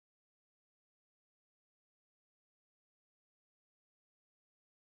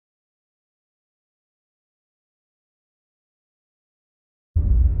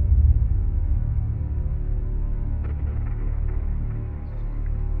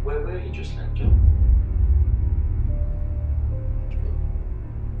Where were you just then, John?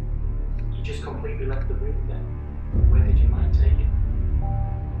 You just completely left the room then. Where did your mind take you?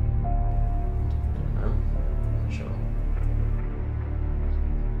 No, not sure.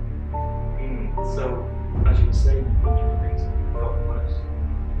 So, as you were saying, you think things have gotten worse?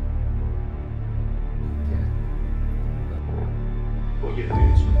 Yeah. But your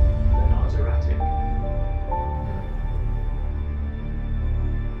moods, they're not as erratic.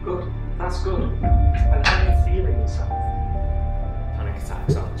 Good, that's good. And how are you feeling yourself? Panic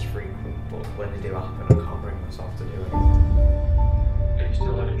attacks aren't as frequent, but when they do happen, I can't bring myself to do anything. Are you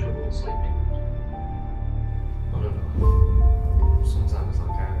still having trouble sleeping? I don't know. Sometimes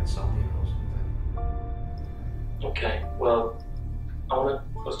like I have insomnia or something. Okay, well, I want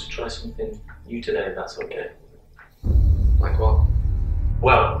us to try something new today, if that's okay. Like what?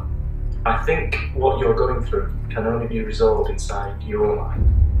 Well, I think what you're going through can only be resolved inside your mind.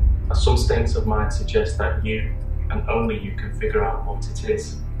 As some states of mind suggest that you, and only you, can figure out what it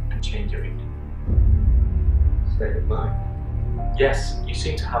is and change everything. State of mind? Yes, you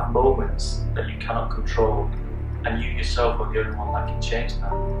seem to have moments that you cannot control, and you yourself are the only one that can change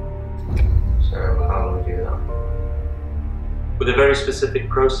that. So how do we do that? With a very specific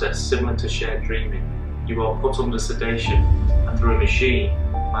process similar to shared dreaming, you are put under sedation, and through a machine,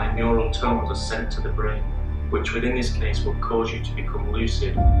 binaural tones are sent to the brain, which within this case will cause you to become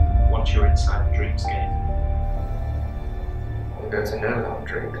lucid once you're inside the dreamscape. I'm going to know that I'm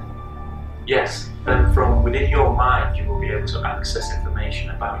dreaming. Yes, then from within your mind you will be able to access information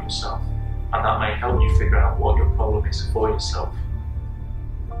about yourself, and that may help you figure out what your problem is for yourself.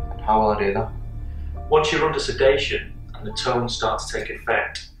 And how will I do that? Once you're under sedation and the tones start to take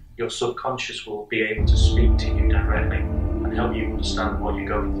effect, your subconscious will be able to speak to you directly and help you understand what you're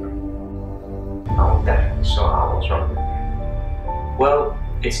going through. I'll definitely sort out what's wrong with me. Well,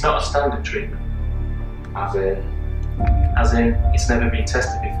 it's not a standard treatment. As in? As in, it's never been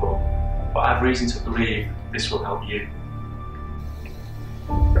tested before, but I have reason to believe this will help you.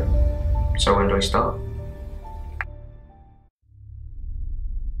 So when do I start?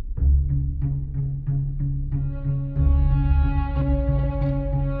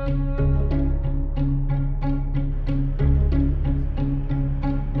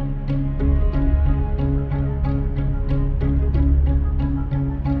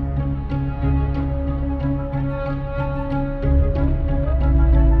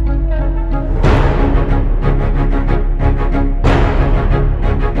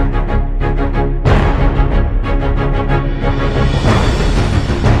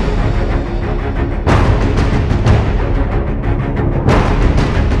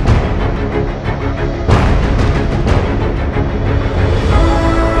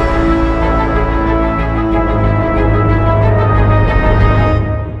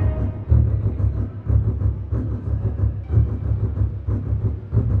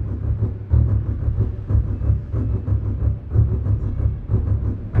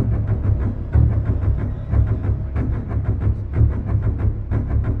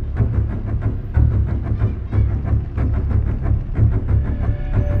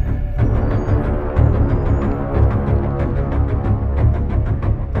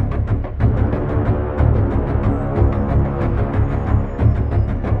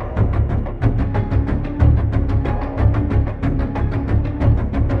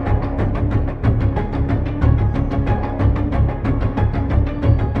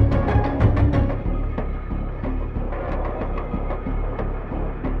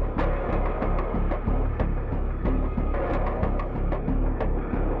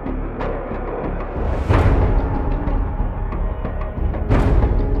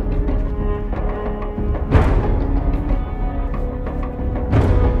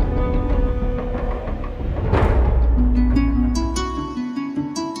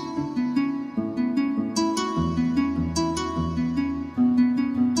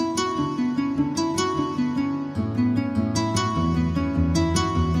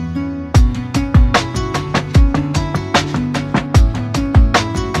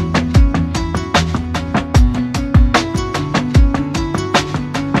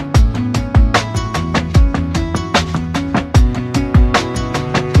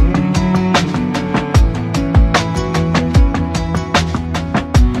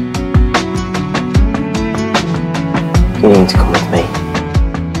 You need to come with me.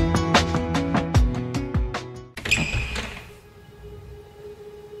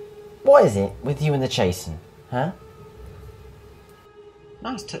 What is it with you and the chasing, huh?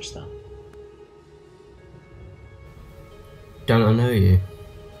 Nice touch though. Don't I know you?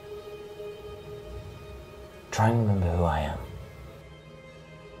 Try and remember who I am.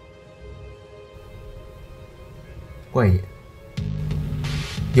 Wait.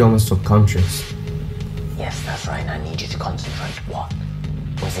 You're almost subconscious. Yes, that's right. I need you to concentrate. What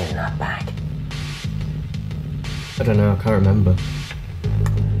was in that bag? I don't know, I can't remember.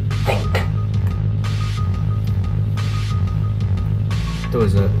 Think. There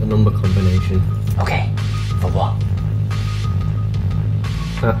was a number combination. Okay, for what?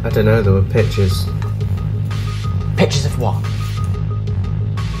 I don't know, there were pictures. Pictures of what?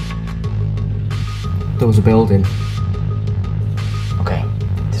 There was a building. Okay,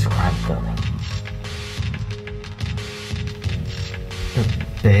 describe the building.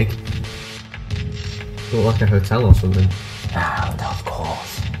 Big. Looked like a hotel or something. Ah, of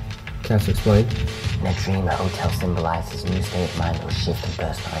course. Care to explain? In a dream, a hotel symbolizes a new state of mind or a shift in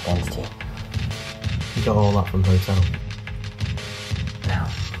personal identity. You got all that from hotel. Now,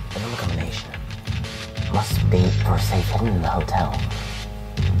 the number combination must be for a safe hidden in the hotel.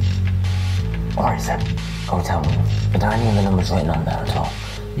 Or is it hotel room? Are there any of the numbers written on there at all?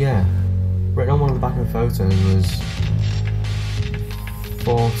 Yeah. Written on one of the back of the photos was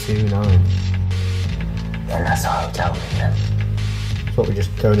 429. And that's a hotel room then. So we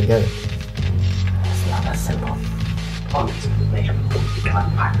just go and get it. It's not that simple. On piece of information you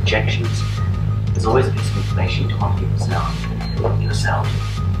can't find projections. There's always a piece of information you can't give yourself.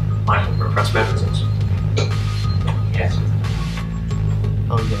 Like repressed memories. Yes.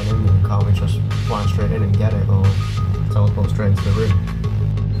 How are we getting in there? Can't we just fly straight in and get it, or teleport straight into the room?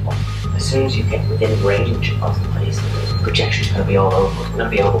 As soon as you get within range of the place, the projection's going to be all over. We're going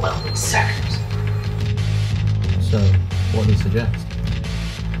to be overwhelmed in seconds. So, what do you suggest?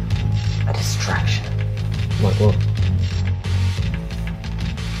 A distraction. Like what?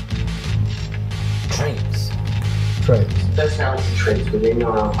 Traits. Traits. Personality traits within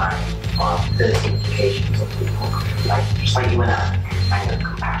your own mind are 30 implications of people. Just like you and I, anger and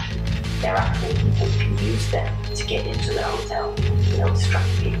compassion. They're actual people who can use them to get into the hotel. Distract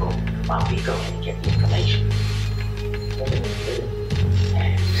people while we go in and get the information.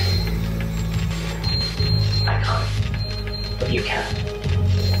 I can't, but you can.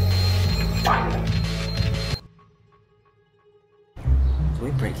 Find them. So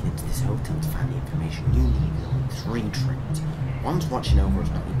we're breaking into this hotel to find the information you need on 3 trains. One's watching over us,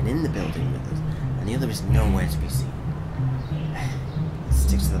 not even in the building with us, and the other is nowhere to be seen.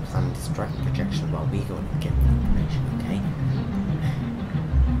 Stick to the plan and distract the projection while we go and get the information, okay?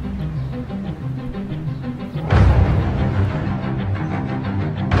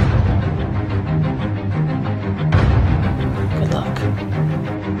 Good luck.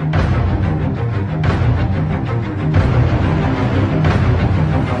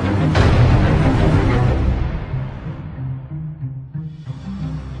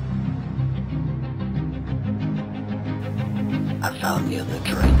 I found the other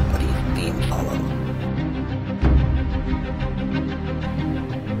train, but he's being followed.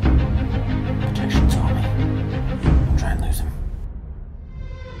 Projection's on me. I'll try and lose him.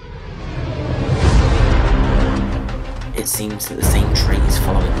 It seems that the same train is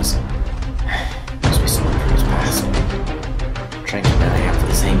following us. Must be someone from his past. Try and keep an eye out for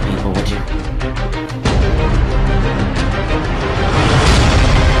the same people, would you?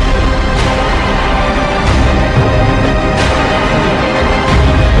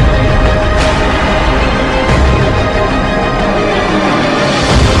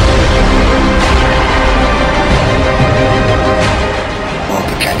 More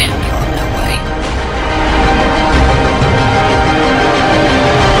projections are on their way.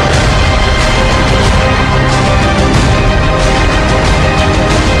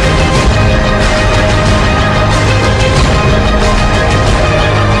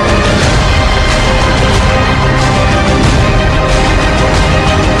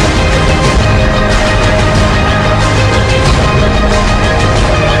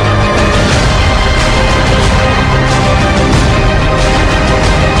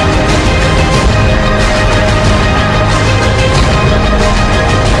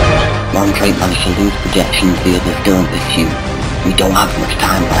 One train managed to lose projections, the others don't pursue. We don't have much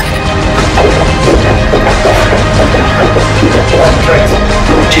time left.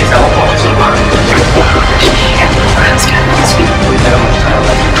 She's teleported somewhere. Friends can't speak with no much time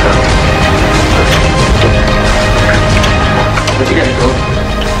left. Where'd you get it, go?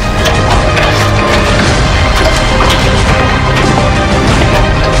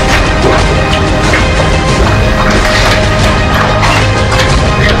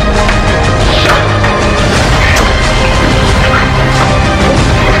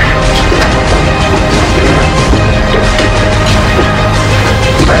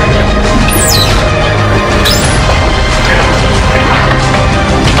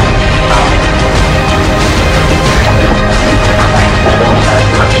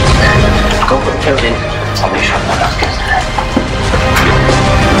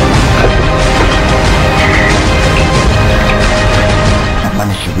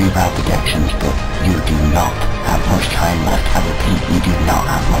 managed to read our projections, but you do not have much time left. I repeat, you do not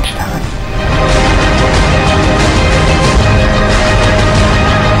have much time.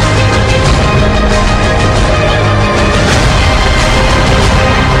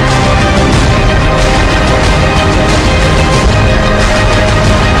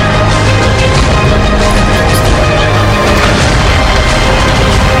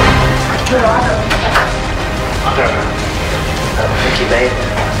 I don't know. I don't think he made it.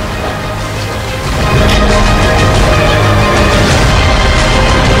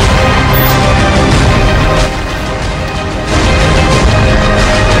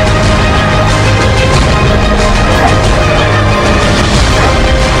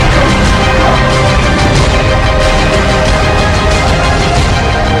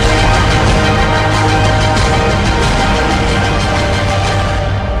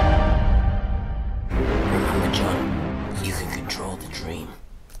 Remember, John, you can control the dream.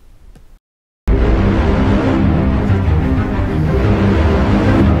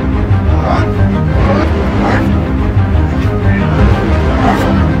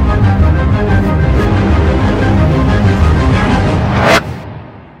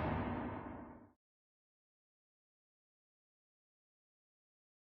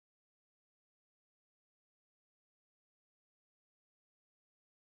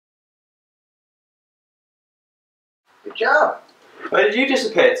 Good job. Where did you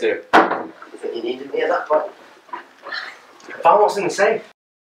disappear to? You think you needed me at that point? I found what's in the safe.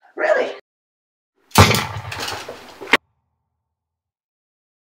 Really?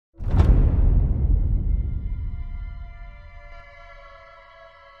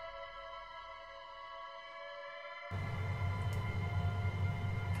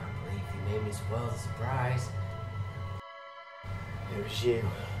 Can't believe you made me spoil the surprise. It was you.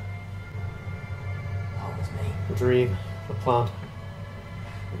 What was me? The dream. The plan.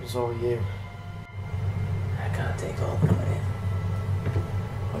 It was all you. I can't take all the credit.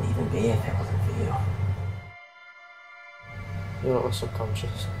 Wouldn't even be if it wasn't for you. You're not my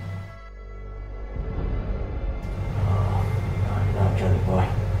subconscious. Oh, no, Johnny boy.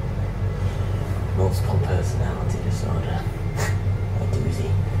 Multiple personality disorder. A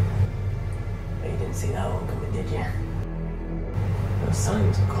doozy. But you didn't see that one coming, did you? No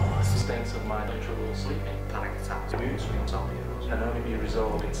signs, of course. States of mind like trouble sleeping, panic attacks, mood swings on you, can only be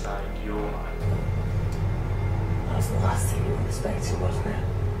resolved inside your mind. That was the last thing you were expecting, wasn't it?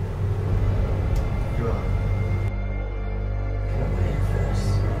 You are. Kind of weird first.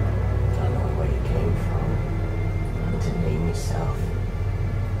 Don't know where you came from. And to name yourself.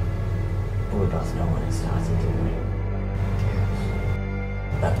 But we both know when it started, didn't we?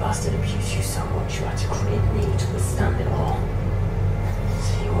 Yes. That bastard abused you so much you had to create me to withstand it all.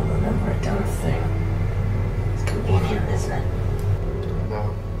 So you won't remember a damn thing. It's convenient, isn't it?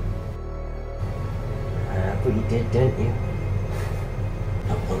 No. But you did, didn't you?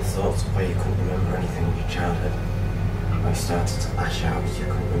 Not one thought of where you couldn't remember anything in your childhood. Where you started to lash out because you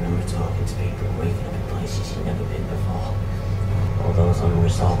couldn't remember talking to people and waking up in places you'd never been before. All those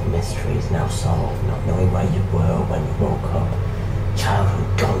unresolved mysteries now solved, not knowing where you were when you woke up. Childhood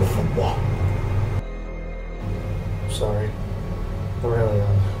gone for what? Sorry. I really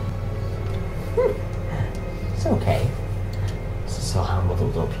am. It's okay. It's just so how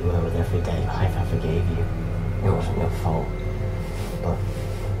muddled up you were with every day life I forgave you. It wasn't your fault. But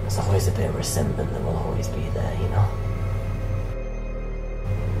there's always a bit of resentment that will always be there, you know?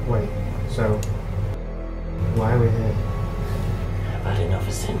 Wait, so why are we here? I've had enough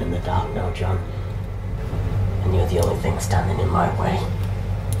of sitting in the dark now, John. And you're the only thing standing in my way.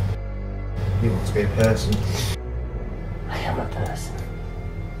 You want to be a person. I am a person.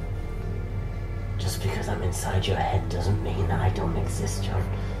 Just because I'm inside your head doesn't mean that I don't exist, John.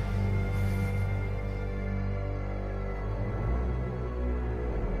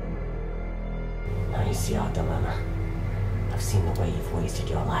 Now you see our dilemma. I've seen the way you've wasted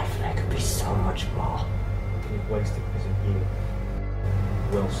your life and I could be so much more. You've wasted because of you.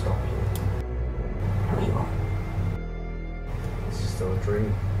 We'll stop you. No, you won't. This is still a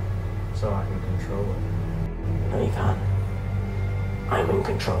dream, so I can control it. No, you can't. I'm in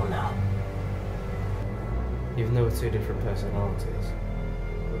control now. Even though we're two different personalities,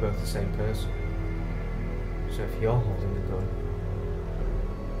 we're both the same person. So if you're holding the gun,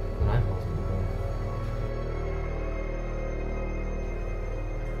 then I'm holding the gun.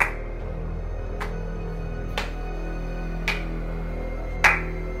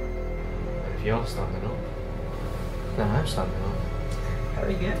 And if you're standing up, then I'm standing up.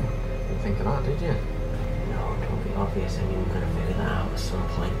 Very good. Didn't think of that, did you? No, don't be obvious. I mean, we're going to figure that out at some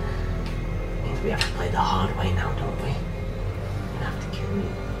point. Means we have to play the hard way now, don't we? We're going to have to kill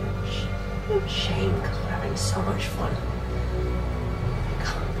Shame, because we're having so much fun. You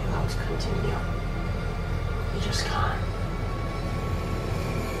can't be allowed to continue. You just can't.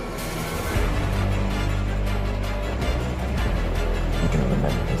 You can remember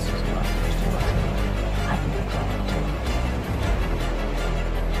this as well. Just do what I can be going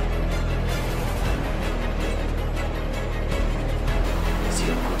to. See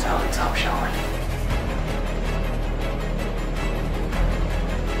you at the hotel in top, shall we?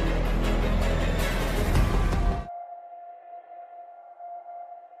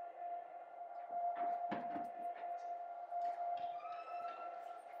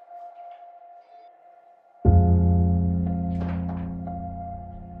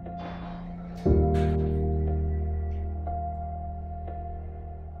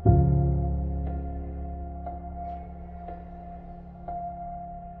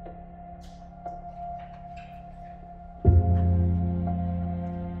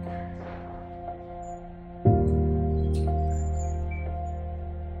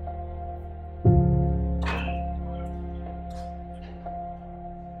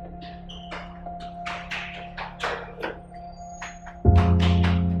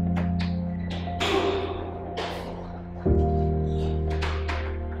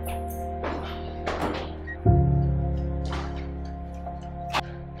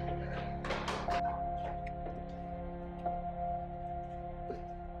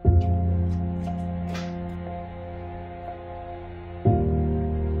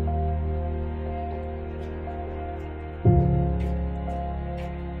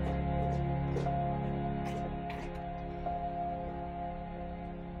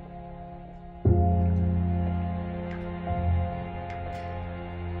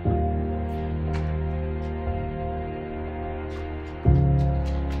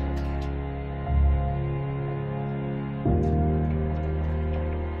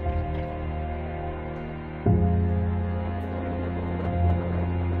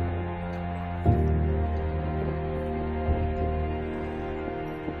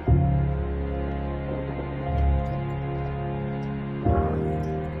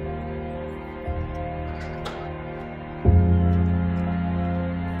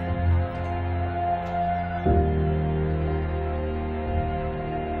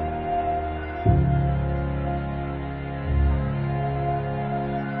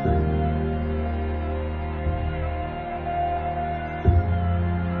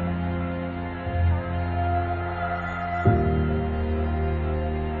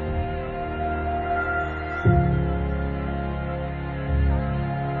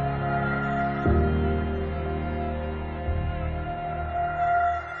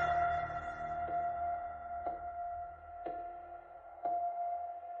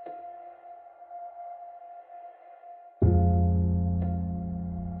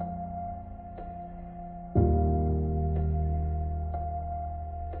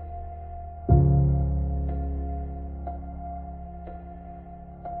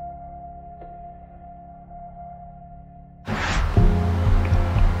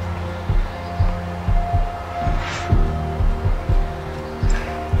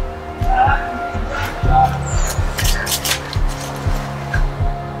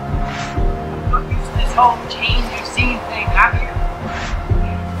 whole change of scene thing, have you?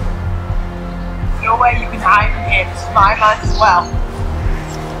 No way you can hide from him. This is my mind as well.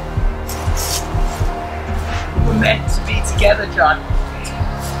 We're meant to be together, John.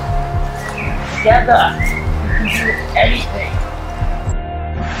 Together, we can do anything.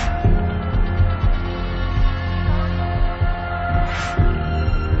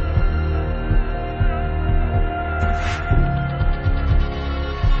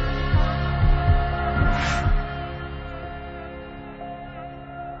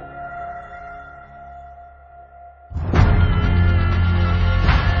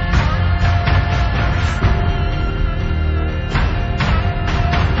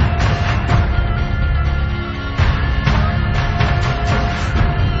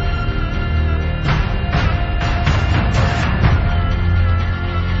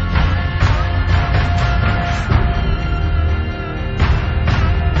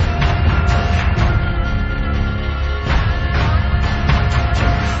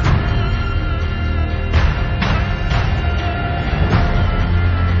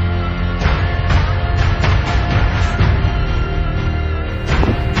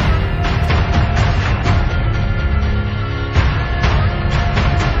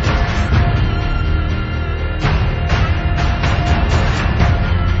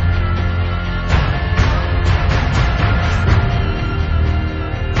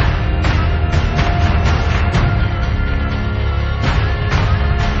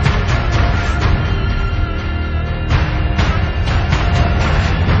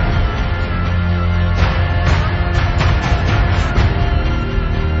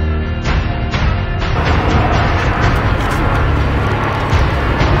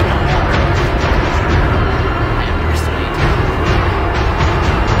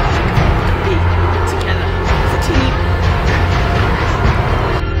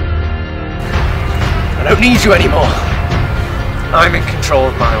 need you anymore. I'm in control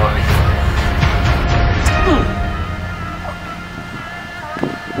of my